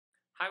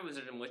Hi,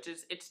 Wizards and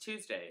Witches, it's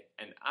Tuesday,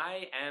 and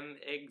I am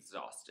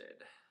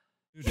exhausted.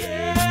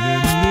 Yeah,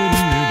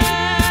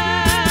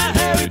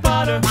 Harry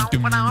Potter,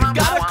 you've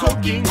got a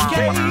cloaking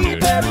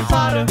cape, Harry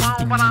Potter,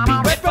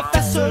 beware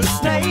Professor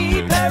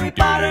Snape, Harry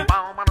Potter,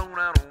 up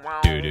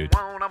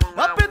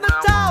in the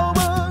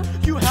tower,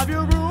 you have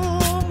your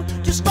room,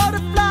 just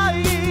started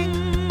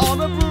flying on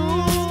a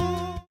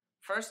broom.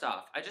 First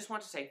off, I just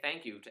want to say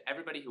thank you to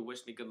everybody who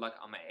wished me good luck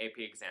on my AP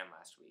exam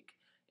last week.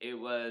 It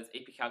was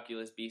AP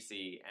Calculus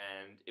BC,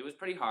 and it was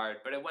pretty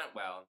hard, but it went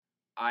well.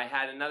 I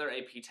had another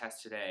AP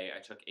test today. I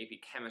took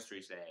AP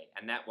Chemistry today,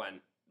 and that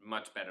went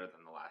much better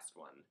than the last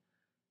one.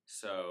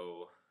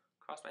 So,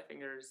 cross my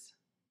fingers.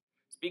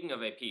 Speaking of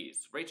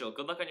APs, Rachel,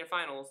 good luck on your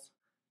finals.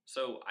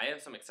 So, I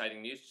have some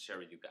exciting news to share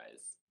with you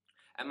guys.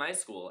 At my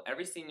school,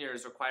 every senior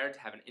is required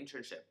to have an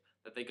internship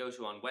that they go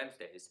to on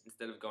Wednesdays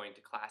instead of going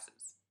to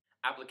classes.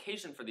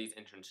 Application for these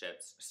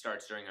internships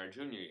starts during our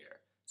junior year,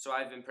 so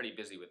I've been pretty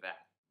busy with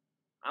that.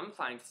 I'm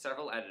applying to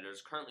several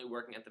editors currently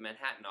working at the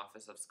Manhattan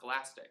office of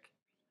Scholastic.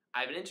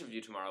 I have an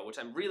interview tomorrow, which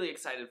I'm really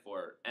excited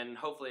for, and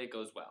hopefully it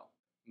goes well.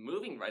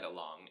 Moving right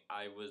along,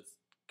 I was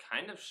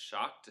kind of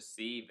shocked to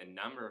see the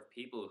number of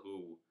people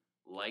who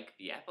like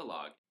the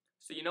epilogue.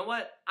 So you know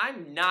what?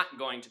 I'm not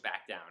going to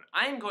back down.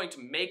 I am going to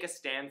make a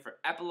stand for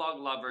epilogue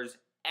lovers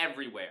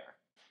everywhere.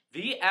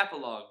 The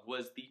epilogue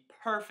was the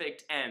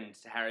perfect end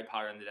to Harry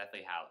Potter and the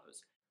Deathly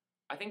Hallows.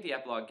 I think the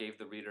epilogue gave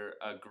the reader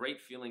a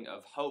great feeling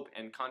of hope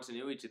and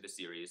continuity to the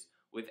series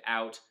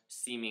without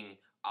seeming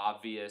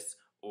obvious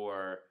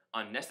or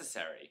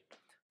unnecessary.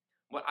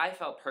 What I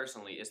felt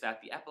personally is that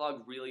the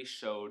epilogue really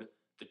showed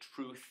the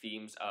true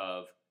themes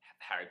of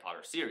the Harry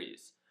Potter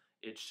series.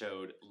 It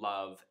showed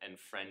love and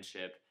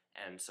friendship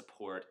and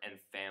support and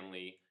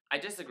family. I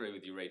disagree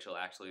with you, Rachel,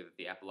 actually, that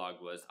the epilogue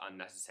was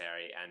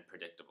unnecessary and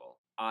predictable.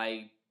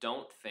 I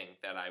don't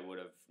think that I would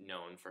have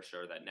known for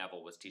sure that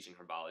Neville was teaching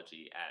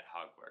herbology at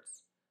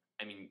Hogwarts.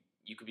 I mean,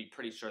 you could be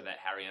pretty sure that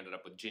Harry ended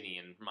up with Ginny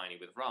and Hermione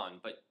with Ron,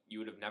 but you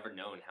would have never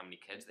known how many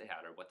kids they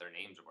had or what their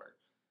names were.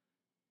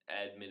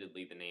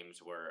 Admittedly, the names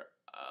were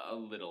a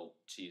little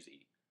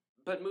cheesy.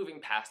 But moving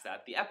past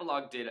that, the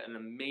epilogue did an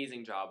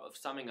amazing job of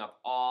summing up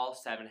all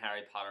 7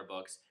 Harry Potter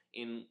books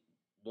in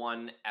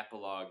one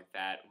epilogue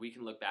that we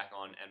can look back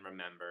on and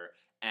remember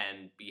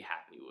and be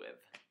happy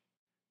with.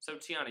 So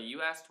Tiana,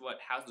 you asked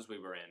what houses we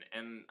were in,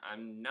 and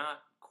I'm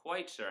not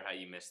quite sure how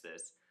you missed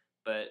this,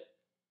 but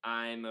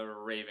I'm a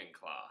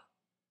Ravenclaw.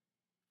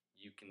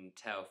 You can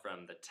tell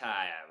from the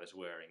tie I was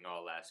wearing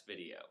all last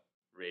video.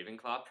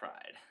 Ravenclaw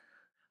pride.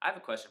 I have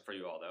a question for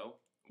you all though.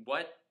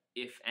 What,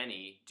 if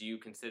any, do you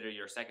consider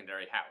your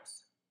secondary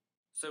house?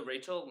 So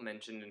Rachel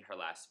mentioned in her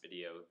last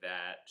video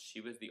that she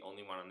was the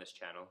only one on this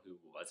channel who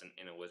wasn't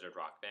in a wizard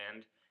rock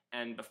band,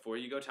 and before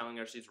you go telling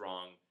her she's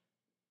wrong,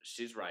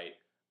 she's right.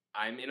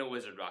 I'm in a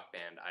wizard rock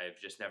band. I've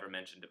just never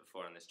mentioned it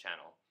before on this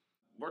channel.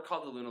 We're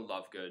called the Luna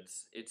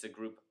Lovegoods. It's a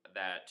group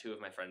that 2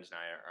 of my friends and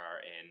I are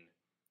in.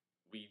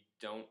 We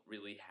don't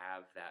really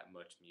have that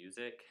much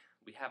music.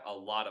 We have a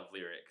lot of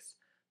lyrics,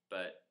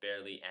 but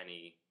barely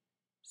any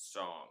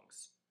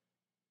songs.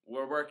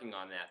 We're working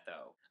on that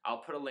though. I'll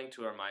put a link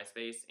to our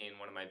MySpace in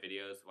one of my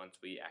videos once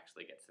we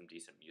actually get some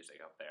decent music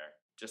up there.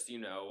 Just so you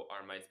know,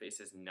 our MySpace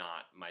is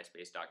not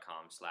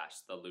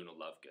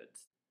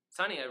myspace.com/thelunaloveGoods.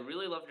 Sunny, I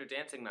really loved your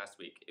dancing last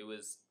week. It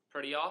was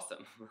pretty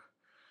awesome.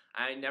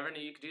 I never knew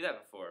you could do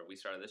that before we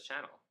started this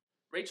channel.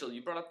 Rachel,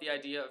 you brought up the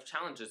idea of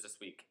challenges this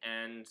week,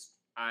 and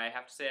I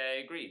have to say I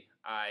agree.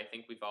 I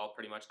think we've all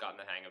pretty much gotten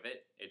the hang of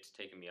it. It's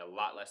taken me a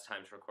lot less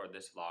time to record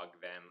this vlog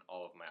than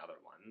all of my other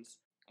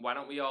ones. Why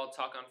don't we all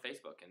talk on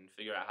Facebook and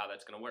figure out how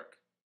that's going to work?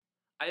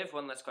 I have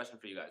one last question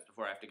for you guys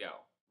before I have to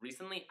go.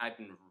 Recently, I've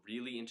been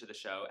really into the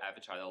show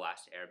Avatar: The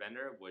Last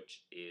Airbender,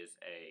 which is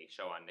a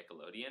show on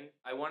Nickelodeon.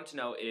 I wanted to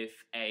know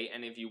if A,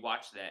 any of you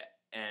watched that,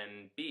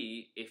 and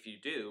B, if you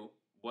do,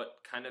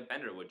 what kind of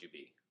bender would you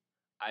be?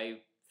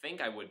 I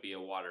think I would be a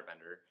water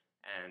bender,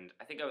 and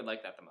I think I would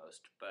like that the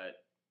most,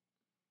 but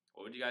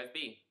what would you guys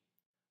be?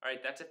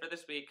 Alright, that's it for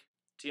this week.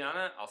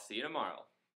 Tiana, I'll see you tomorrow.